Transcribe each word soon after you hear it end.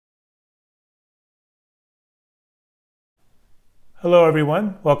Hello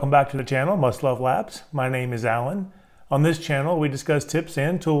everyone, welcome back to the channel, Must Love Labs. My name is Alan. On this channel we discuss tips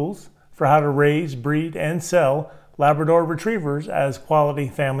and tools for how to raise, breed, and sell Labrador Retrievers as quality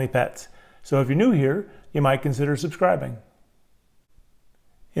family pets. So if you're new here, you might consider subscribing.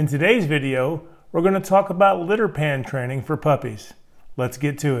 In today's video, we're going to talk about litter pan training for puppies. Let's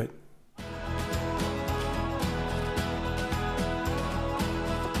get to it.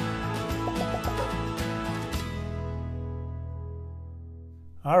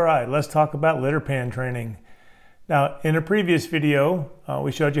 All right, let's talk about litter pan training. Now, in a previous video,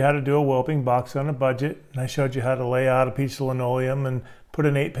 we showed you how to do a whelping box on a budget, and I showed you how to lay out a piece of linoleum and put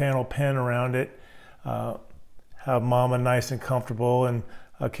an 8-panel pen around it, have mama nice and comfortable, and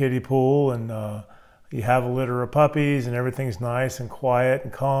a kiddie pool, and you have a litter of puppies, and everything's nice and quiet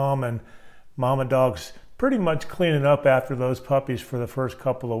and calm, and mama dog's pretty much cleaning up after those puppies for the first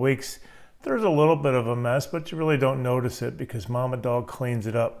couple of weeks. There's a little bit of a mess, but you really don't notice it because mama dog cleans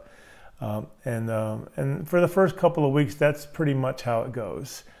it up. And for the first couple of weeks, that's pretty much how it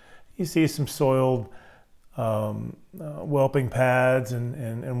goes. You see some soiled whelping pads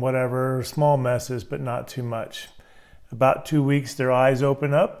and whatever, small messes, but not too much. About 2 weeks, their eyes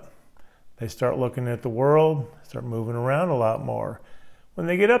open up. They start looking at the world, start moving around a lot more. When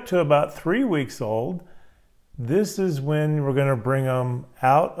they get up to about 3 weeks old, this is when we're going to bring them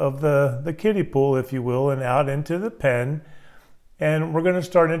out of the kiddie pool, if you will, and out into the pen. And we're going to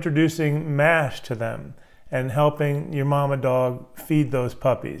start introducing mash to them and helping your mama dog feed those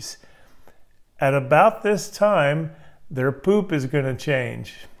puppies. At about this time, their poop is going to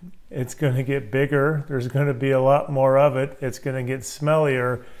change. It's going to get bigger. There's going to be a lot more of it. It's going to get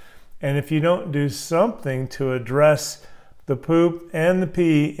smellier. And if you don't do something to address the poop and the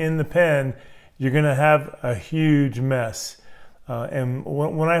pee in the pen, you're going to have a huge mess. And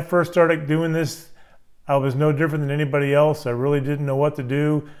when I first started doing this, I was no different than anybody else. I really didn't know what to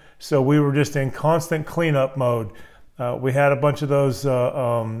do. So we were just in constant cleanup mode. We had a bunch of those,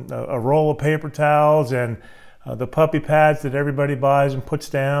 a roll of paper towels and the puppy pads that everybody buys and puts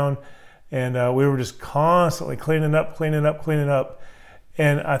down. And we were just constantly cleaning up.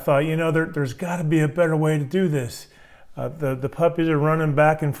 And I thought, you know, there's got to be a better way to do this. The puppies are running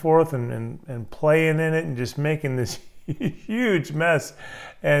back and forth and playing in it and just making this huge mess.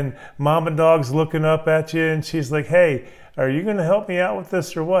 And mama dog's looking up at you and she's like, hey, are you going to help me out with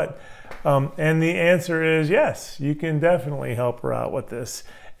this or what? And the answer is yes, you can definitely help her out with this.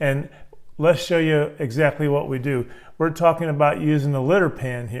 And let's show you exactly what we do. We're talking about using a litter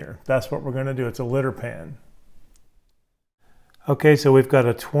pan here. That's what we're going to do. It's a litter pan. Okay, so we've got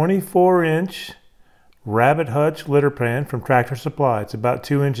a 24-inch rabbit hutch litter pan from Tractor Supply. It's about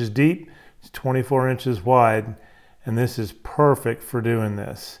 2 inches deep, it's 24 inches wide, and this is perfect for doing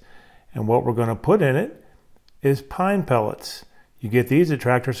this. And what we're going to put in it is pine pellets. You get these at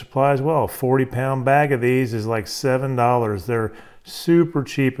Tractor Supply as well. A 40-pound bag of these is like $7. They're super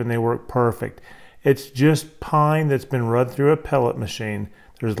cheap and they work perfect. It's just pine that's been run through a pellet machine.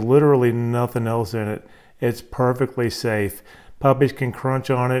 There's literally nothing else in it. It's perfectly safe. Puppies can crunch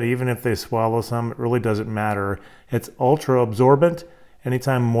on it even if they swallow some. It really doesn't matter. It's ultra absorbent.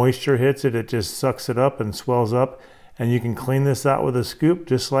 Anytime moisture hits it, it just sucks it up and swells up. And you can clean this out with a scoop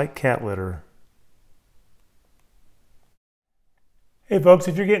just like cat litter. Hey folks,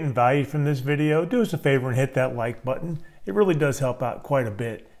 if you're getting value from this video, do us a favor and hit that like button. It really does help out quite a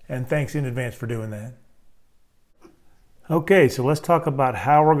bit. And thanks in advance for doing that. Okay, so let's talk about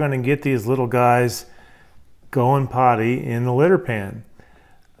how we're going to get these little guys going potty in the litter pan.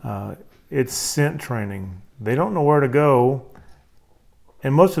 It's scent training. They don't know where to go,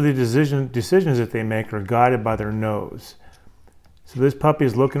 and most of the decisions that they make are guided by their nose. So this puppy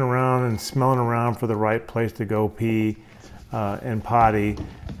is looking around and smelling around for the right place to go pee and potty,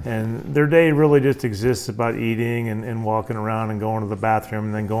 and their day really just exists about eating and walking around and going to the bathroom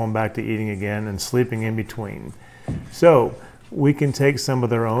and then going back to eating again and sleeping in between. So we can take some of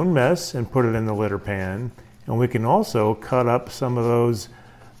their own mess and put it in the litter pan. And we can also cut up some of those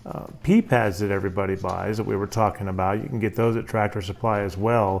pee pads that everybody buys that we were talking about. You can get those at Tractor Supply as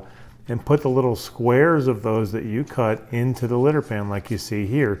well, and put the little squares of those that you cut into the litter pan like you see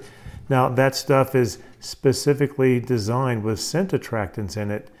here. Now that stuff is specifically designed with scent attractants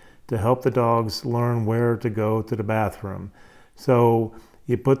in it to help the dogs learn where to go to the bathroom. So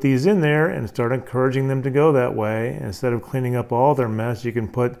you put these in there and start encouraging them to go that way. Instead of cleaning up all their mess, you can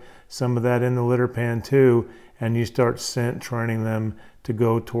put some of that in the litter pan too, and you start scent training them to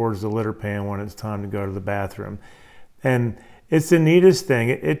go towards the litter pan when it's time to go to the bathroom. And it's the neatest thing.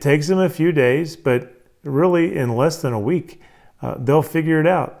 It takes them a few days, but really in less than a week, they'll figure it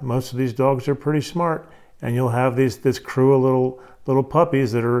out. Most of these dogs are pretty smart, and you'll have this crew of little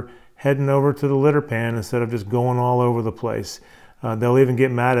puppies that are heading over to the litter pan instead of just going all over the place. They'll even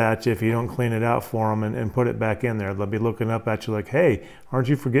get mad at you if you don't clean it out for them and put it back in there. They'll be looking up at you like, hey, aren't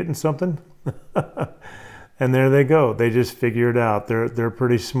you forgetting something? And there they go. They just figure it out. They're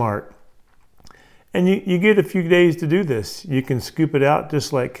pretty smart. And you get a few days to do this. You can scoop it out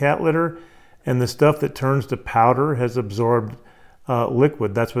just like cat litter, and the stuff that turns to powder has absorbed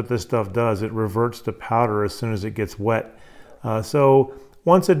liquid. That's what this stuff does. It reverts to powder as soon as it gets wet. So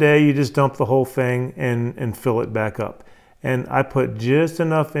once a day, you just dump the whole thing and fill it back up. And I put just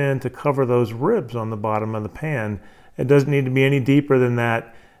enough in to cover those ribs on the bottom of the pan. It doesn't need to be any deeper than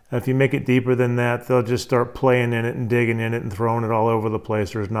that. If you make it deeper than that, they'll just start playing in it and digging in it and throwing it all over the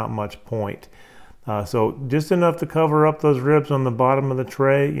place. There's not much point. So just enough to cover up those ribs on the bottom of the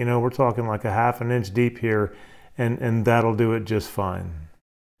tray. You know, we're talking like a ½ an inch deep here, and that'll do it just fine.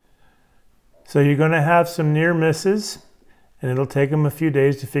 So you're going to have some near misses, and it'll take them a few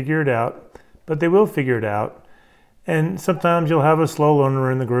days to figure it out, but they will figure it out. And sometimes you'll have a slow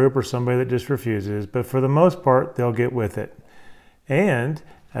learner in the group or somebody that just refuses, but for the most part, they'll get with it. And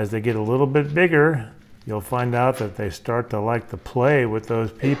as they get a little bit bigger, you'll find out that they start to like to play with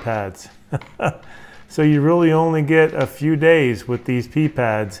those pee pads. So you really only get a few days with these pee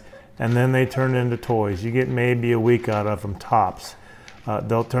pads, and then they turn into toys. You get maybe a week out of them tops.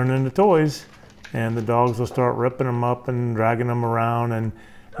 They'll turn into toys, and the dogs will start ripping them up and dragging them around,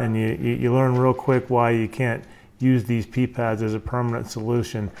 and you learn real quick why you can't use these pee pads as a permanent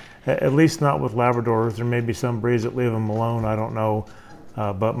solution. At least not with Labradors. There may be some breeds that leave them alone, I don't know.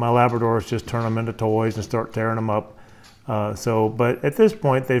 But my Labradors just turn them into toys and start tearing them up. But at this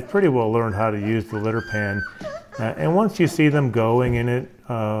point, they've pretty well learned how to use the litter pan. And once you see them going in it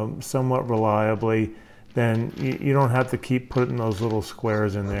somewhat reliably, then you don't have to keep putting those little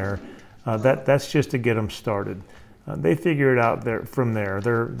squares in there. That's just to get them started. They figure it out from there.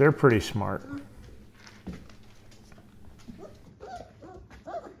 They're pretty smart.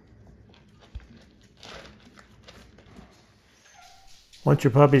 Once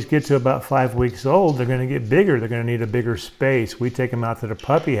your puppies get to about 5 weeks old, they're going to get bigger. They're going to need a bigger space. We take them out to the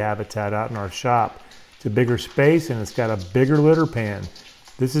puppy habitat out in our shop. It's a bigger space, and it's got a bigger litter pan.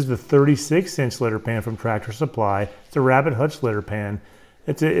 This is the 36-inch litter pan from Tractor Supply. It's a rabbit hutch litter pan.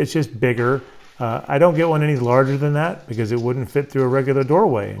 It's just bigger. I don't get one any larger than that because it wouldn't fit through a regular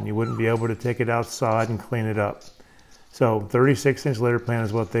doorway, and you wouldn't be able to take it outside and clean it up. So 36-inch litter pan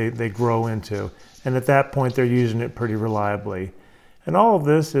is what they grow into. And at that point, they're using it pretty reliably. And all of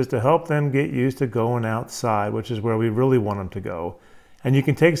this is to help them get used to going outside, which is where we really want them to go. And you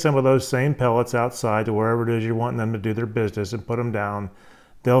can take some of those same pellets outside to wherever it is you're wanting them to do their business and put them down.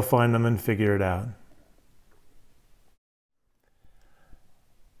 They'll find them and figure it out.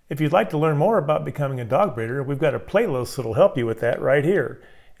 If you'd like to learn more about becoming a dog breeder, we've got a playlist that'll help you with that right here.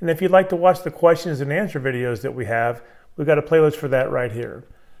 And if you'd like to watch the questions and answer videos that we have, we've got a playlist for that right here.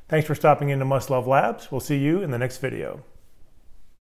 Thanks for stopping into Must Love Labs. We'll see you in the next video.